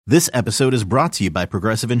This episode is brought to you by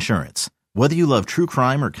Progressive Insurance. Whether you love true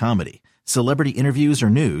crime or comedy, celebrity interviews or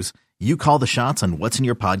news, you call the shots on what's in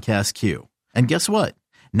your podcast queue. And guess what?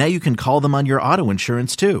 Now you can call them on your auto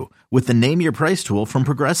insurance too with the Name Your Price tool from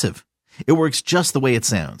Progressive. It works just the way it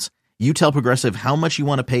sounds. You tell Progressive how much you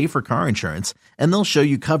want to pay for car insurance, and they'll show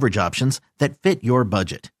you coverage options that fit your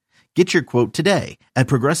budget. Get your quote today at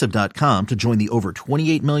Progressive.com to join the over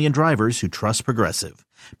 28 million drivers who trust Progressive.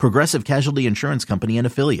 Progressive Casualty Insurance Company and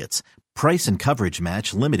Affiliates. Price and coverage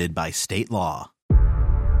match limited by state law.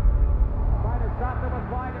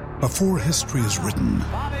 Before history is written,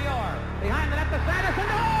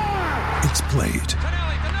 it's played.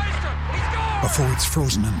 Before it's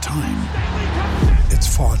frozen in time,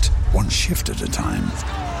 it's fought one shift at a time.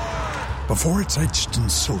 Before it's etched in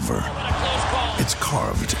silver, it's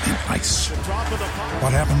carved in ice.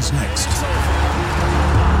 What happens next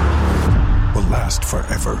will last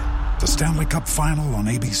forever. The Stanley Cup Final on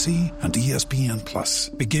ABC and ESPN Plus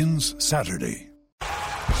begins Saturday.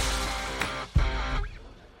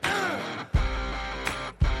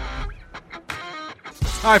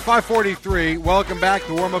 All right, 5:43. Welcome back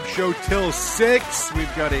to Warm Up Show till 6.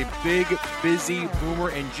 We've got a big, busy Boomer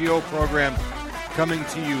and Gio program coming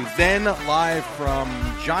to you then live from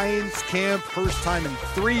Giants camp. First time in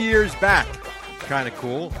 3 years back. Kind of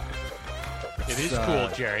cool. It is cool,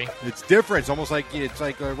 Jerry. It's different. It's almost like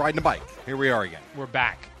riding a bike. Here we are again. We're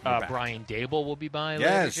back. Back. Brian Dable will be by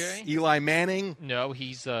Yes. later, Jerry. Eli Manning. No,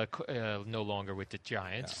 he's no longer with the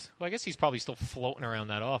Giants. Yeah. Well, I guess he's probably still floating around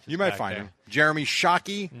that office. You might find him. Jeremy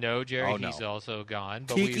Shockey. No, Jerry. Oh, no. He's also gone.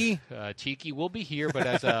 But Tiki? Tiki will be here, but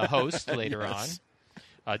as a host later Yes.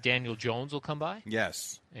 on. Daniel Jones will come by.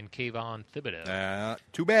 Yes. And Kayvon Thibodeau.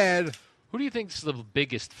 Too bad. Who do you think is the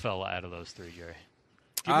biggest fella out of those three, Jerry?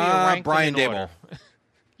 Give me a rank Brian in Dable. order.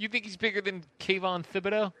 You think he's bigger than Kayvon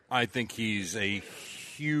Thibodeau? I think he's a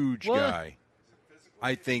huge guy.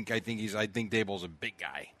 I think Dable's a big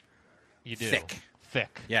guy. You do.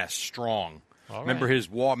 Thick. Yes, strong. All Remember right. his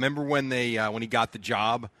walk? Remember when he got the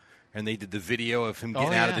job and they did the video of him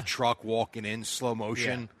getting out of the truck, walking in slow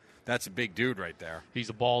motion? Yeah. That's a big dude right there. He's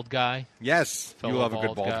a bald guy. Yes, you love a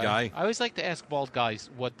good bald guy. I always like to ask bald guys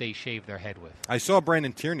what they shave their head with. I saw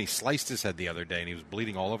Brandon Tierney slice his head the other day, and he was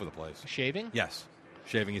bleeding all over the place. Shaving? Yes,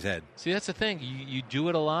 shaving his head. See, that's the thing. You do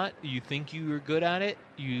it a lot. You think you're good at it.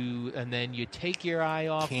 And then you take your eye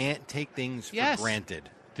off. Can't take things for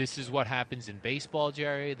granted. This is what happens in baseball,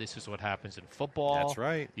 Jerry. This is what happens in football. That's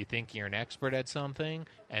right. You think you're an expert at something,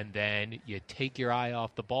 and then you take your eye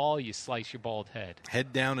off the ball, you slice your bald head.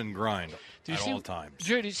 Head down and grind at all times.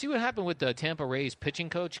 Jerry, did you see what happened with the Tampa Rays pitching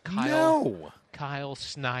coach, Kyle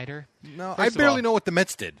Snyder? No, I barely know what the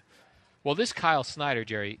Mets did. Well, this Kyle Snyder,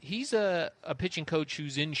 Jerry, he's a pitching coach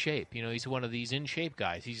who's in shape. You know, he's one of these in-shape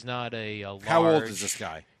guys. He's not a large... How old is this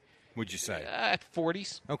guy, would you say?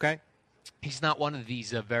 40s. Okay. He's not one of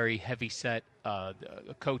these very heavy-set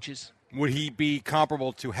coaches. Would he be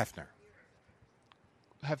comparable to Hefner?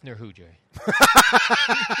 Hefner who, Jerry?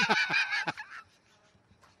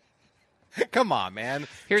 Come on, man.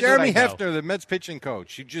 Here's Jeremy what I know. Hefner, the Mets pitching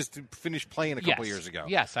coach. He just finished playing a couple years ago.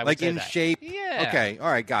 Yes, I would like say in that. shape. Yeah. Okay. All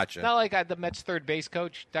right. Gotcha. Not like the Mets third base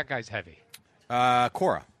coach. That guy's heavy.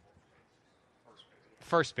 Cora.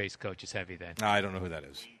 First base coach is heavy then. I don't know who that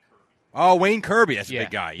is. Oh, Wayne Kirby. That's a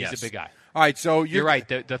big guy. Yes. He's a big guy. All right. So You're right.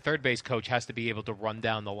 The third base coach has to be able to run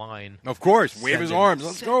down the line. Of course. Wave his arms.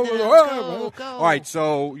 Let's go. Go. All right.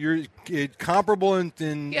 So you're comparable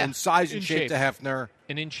in size and shape to Hefner.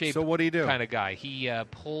 An in-shape So what do you do? kind of guy. He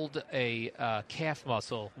pulled a calf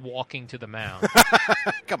muscle walking to the mound.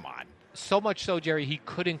 Come on. So much so, Jerry, he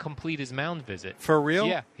couldn't complete his mound visit. For real?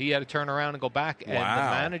 Yeah. He had to turn around and go back, and the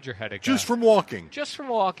manager had to go. Just from walking. Just from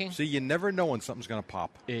walking. See, you never know when something's going to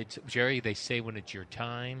pop. Jerry, they say when it's your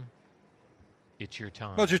time, it's your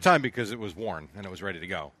time. Well, it's your time because it was worn and it was ready to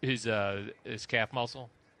go. His calf muscle?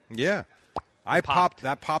 Yeah.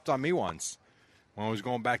 That popped on me once. When I was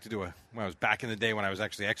going back when I was back in the day when I was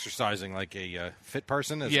actually exercising like a fit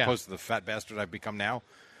person as opposed to the fat bastard I've become now.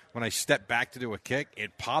 When I stepped back to do a kick,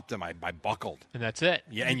 it popped and I buckled. And that's it.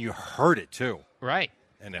 Yeah, and you heard it too. Right.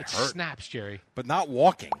 And it hurt. hurt. Snaps, Jerry. But not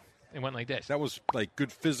walking. It went like this. That was like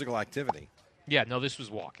good physical activity. Yeah, no, this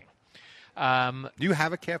was walking. Do you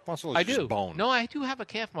have a calf muscle? Or I is it do. Just bone? No, I do have a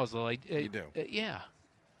calf muscle. You do? Yeah.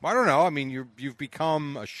 I don't know. I mean, you've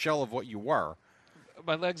become a shell of what you were.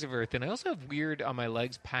 My legs are very thin. I also have weird on my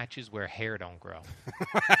legs patches where hair don't grow.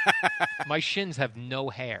 My shins have no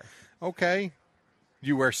hair. Okay.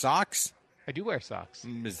 You wear socks? I do wear socks.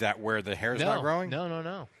 Is that where the hair's not growing?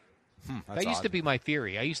 No. That used to be my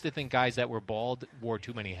theory. I used to think guys that were bald wore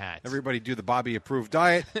too many hats. Everybody do the Bobby-approved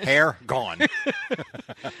diet. Hair, gone.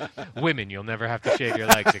 Women, you'll never have to shave your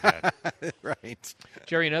legs again. Right.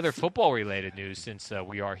 Jerry, another football-related news since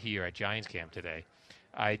we are here at Giants camp today.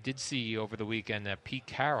 I did see over the weekend that Pete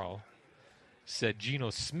Carroll said Geno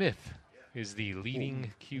Smith is the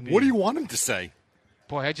leading QB. What do you want him to say?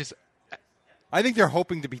 Boy, I think they're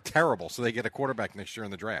hoping to be terrible so they get a quarterback next year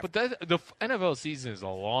in the draft. But the NFL season is a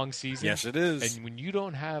long season. Yes, it is. And when you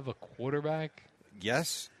don't have a quarterback.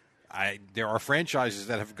 Yes. There are franchises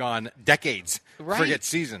that have gone decades, forget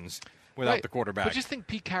seasons, without the quarterback. But just think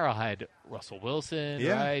Pete Carroll had Russell Wilson,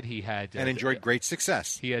 right? He had and enjoyed great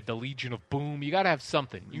success. He had the Legion of Boom. You got to have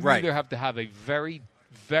something. You right. either have to have a very,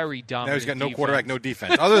 very dominant Now he's got no defense. quarterback, no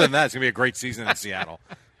defense. Other than that, it's going to be a great season in Seattle.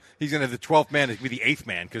 He's going to have the 12th man. It's going to be the 8th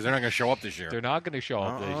man because they're not going to show up this year. They're not going to show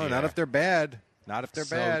up this year. Not if they're bad. Not if they're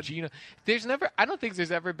bad. Geno, I don't think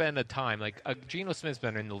there's ever been a time, like Geno Smith's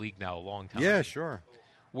been in the league now a long time. Yeah, sure.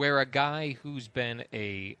 Where a guy who's been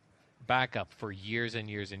a backup for years and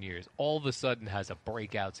years and years all of a sudden has a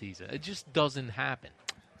breakout season. It just doesn't happen.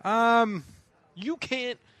 You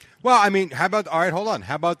can't. Well, I mean, how about, all right, hold on.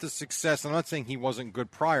 How about the success? I'm not saying he wasn't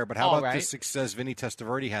good prior, but how about the success Vinny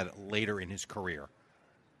Testaverde had later in his career?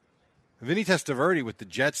 Vinny Testaverde with the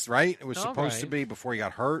Jets, right? It was supposed to be before he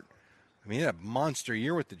got hurt. I mean, he had a monster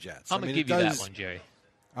year with the Jets. I'm going to give you that one, Jerry.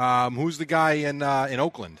 Who's the guy in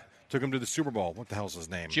Oakland? Took him to the Super Bowl. What the hell's his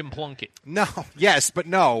name? Jim Plunkett. No. Yes, but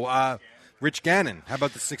no. Rich Gannon. How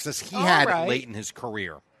about the success he had late in his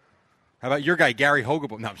career? How about your guy, Gary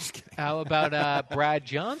Hogeboom? No, I'm just kidding. How about Brad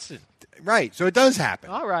Johnson? Right. So it does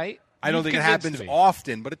happen. All right. I don't think it happens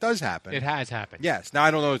often, but it does happen. It has happened. Yes. Now,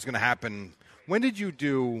 I don't know if it's going to happen. When did you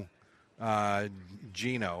do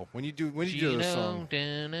Geno? When you do the song?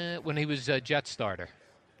 When he was a Jet starter.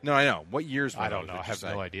 No, I know. What years? I don't know. I have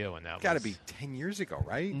no idea when that was. Got to be 10 years ago,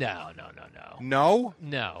 right? No. No?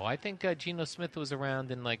 No. I think Geno Smith was around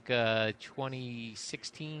in like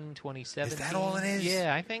 2016, 2017. Is that all it is?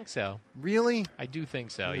 Yeah, I think so. Really? I do think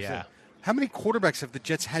so, yeah. How many quarterbacks have the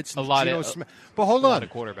Jets had since Geno Smith? But hold on. A lot of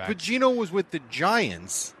quarterbacks. But Geno was with the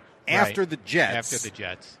Giants after the Jets. After the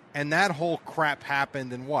Jets. And that whole crap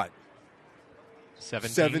happened in what?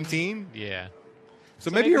 17? Yeah. So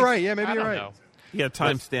maybe you're right. Yeah, maybe you're right. Know. Yeah,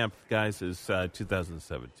 timestamp, guys, is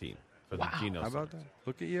 2017 for the Geno. How about that?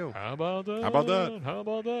 Look at you. How about that? How about that? How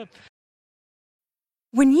about that?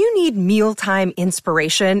 When you need mealtime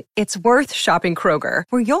inspiration, it's worth shopping Kroger,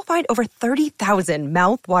 where you'll find over 30,000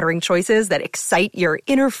 mouth-watering choices that excite your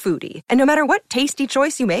inner foodie. And no matter what tasty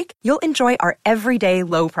choice you make, you'll enjoy our everyday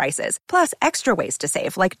low prices, plus extra ways to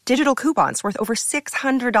save, like digital coupons worth over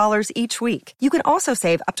 $600 each week. You can also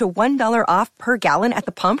save up to $1 off per gallon at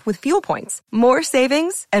the pump with fuel points. More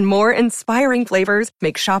savings and more inspiring flavors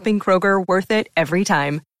make shopping Kroger worth it every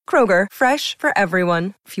time. Kroger, fresh for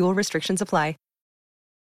everyone. Fuel restrictions apply.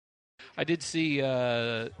 I did see, you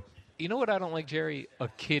know what I don't like, Jerry? A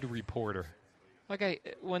kid reporter.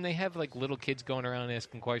 When they have, like, little kids going around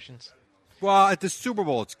asking questions. Well, at the Super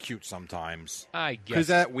Bowl, it's cute sometimes. I guess. Because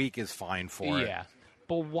that week is fine for it. Yeah.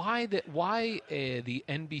 But why the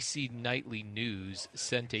NBC Nightly News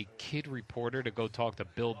sent a kid reporter to go talk to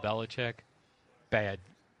Bill Belichick? Bad.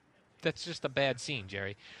 That's just a bad scene,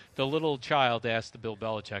 Jerry. The little child asked the Bill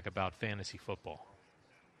Belichick about fantasy football.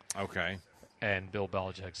 Okay. And Bill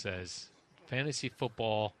Belichick says, fantasy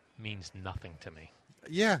football means nothing to me.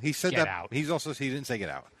 Yeah, he said Get that. out. He didn't say get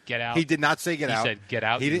out. Get out. He did not say get out. He said get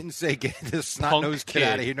out. He didn't say get this snot-nosed kid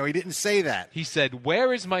out of here. No, he didn't say that. He said,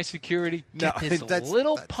 where is my security? Get this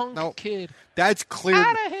little punk kid That's clear.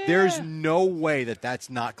 Outta here. There's no way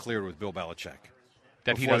that's not cleared with Bill Belichick.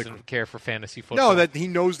 That he doesn't care for fantasy football? No, that he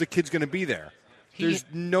knows the kid's going to be there. There's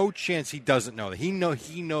no chance he doesn't know that. He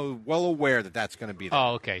well aware that that's going to be there.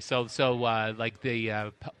 Oh, okay. So like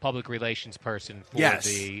the public relations person for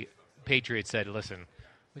the Patriots said, listen,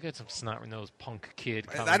 we got some snot-nosed punk kid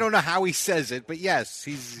coming. I don't know how he says it, but yes,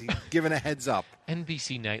 he's given a heads up.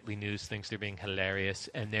 NBC Nightly News thinks they're being hilarious,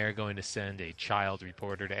 and they're going to send a child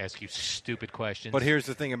reporter to ask you stupid questions. But here's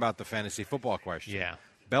the thing about the fantasy football question. Yeah.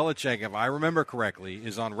 Belichick, if I remember correctly,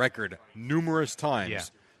 is on record numerous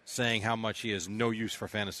times saying how much he has no use for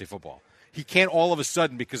fantasy football. He can't all of a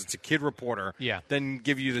sudden, because it's a kid reporter, then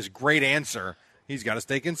give you this great answer. He's got to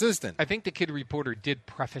stay consistent. I think the kid reporter did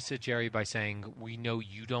preface it, Jerry, by saying, we know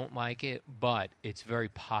you don't like it, but it's very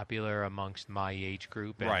popular amongst my age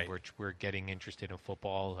group, and we're getting interested in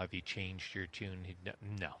football. Have you changed your tune?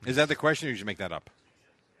 No. Is that the question, or did you make that up?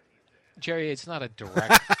 Jerry, it's not a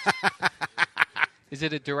direct... Is Is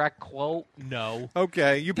it a direct quote? No.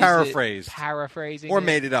 Okay, you Is it paraphrased. Paraphrasing Or it?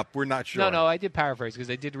 made it up. We're not sure. No, I did paraphrase because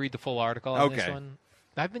I did read the full article on this Okay. one.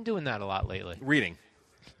 I've been doing that a lot lately. Reading.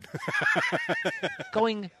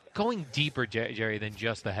 Going deeper, Jerry, than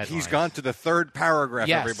just the headline. He's gone to the third paragraph,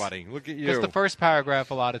 Yes. everybody. Look at you. Because the first paragraph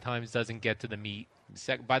a lot of times doesn't get to the meat.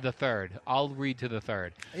 By the third, I'll read to the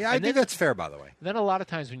third. Yeah, I think that's fair, by the way. Then a lot of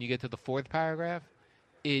times when you get to the fourth paragraph,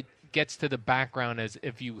 it gets to the background as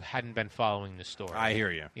if you hadn't been following the story. I hear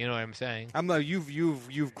you. You know what I'm saying?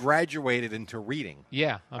 You've graduated into reading.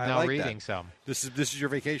 Yeah, I'm I now like reading that. some. This is your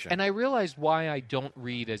vacation. And I realized why I don't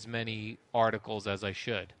read as many articles as I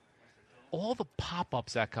should. All the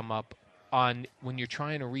pop-ups that come up on when you're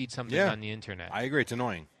trying to read something on the internet. I agree. It's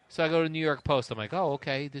annoying. So I go to New York Post. I'm like, oh,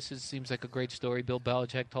 okay, seems like a great story. Bill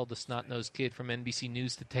Belichick told the snot-nosed kid from NBC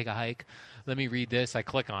News to take a hike. Let me read this. I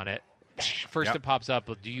click on it. First it pops up,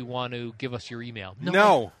 do you want to give us your email?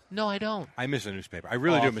 No. No, I don't. I miss the newspaper. I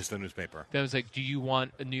really do miss the newspaper. Then it was like, do you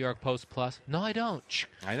want a New York Post Plus? No, I don't.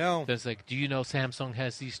 I know. Then it's like, do you know Samsung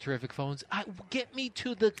has these terrific phones? Get me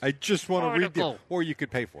to the I just want to read article. Or you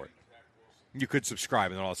could pay for it. You could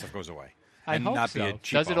subscribe, and then all that stuff goes away. I and hope not so. be a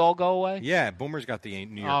cheapo. Does it all go away? Yeah, Boomer's got the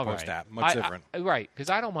New York Post app. Much different. Right, because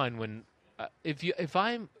I don't mind when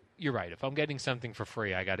you're right. If I'm getting something for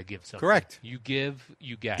free, I got to give something. Correct. You give,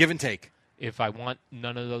 you get. Give and take. If I want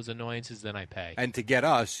none of those annoyances, then I pay. And to get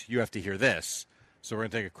us, you have to hear this. So we're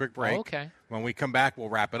going to take a quick break. Oh, okay. When we come back, we'll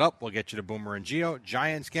wrap it up. We'll get you to Boomer and Geo.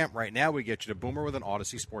 Giants camp right now. We get you to Boomer with an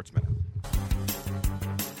Odyssey Sports Minute.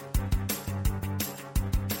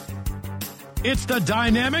 It's the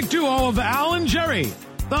dynamic duo of Al and Jerry,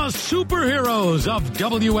 the superheroes of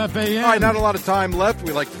WFAN. All right, not a lot of time left.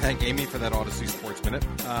 We'd like to thank Amy for that Odyssey Sports Minute.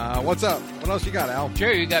 What's up? What else you got, Al?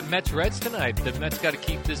 Jerry, you got Mets-Reds tonight. The Mets got to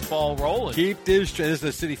keep this ball rolling. This is the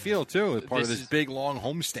Citi Field, too, part of this big, long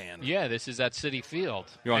homestand. Yeah, this is at Citi Field.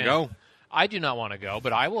 You want to go? I do not want to go,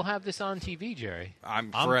 but I will have this on TV, Jerry.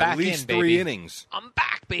 I'm back at least in, 3 innings. I'm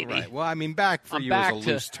back, baby. Right. Well, I mean, back for you is a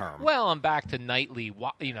loose term. Well, I'm back to nightly,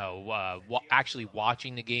 actually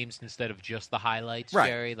watching the games instead of just the highlights, right.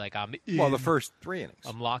 Jerry. Like the first 3 innings.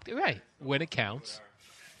 I'm locked. Right. When it counts.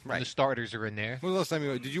 Right. The starters are in there. When was the last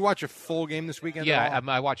time did you watch a full game this weekend? Yeah,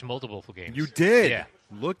 I watched multiple full games. You did? Yeah.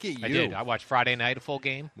 Look at you. I did. I watched Friday night a full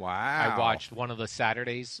game. Wow. I watched one of the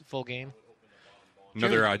Saturdays full game.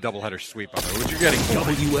 Another doubleheader sweep on there. What you getting for?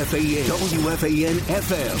 WFAN, WFAN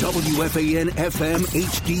FM, WFAN FM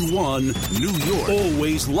HD1, New York.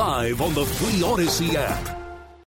 Always live on the free Odyssey app.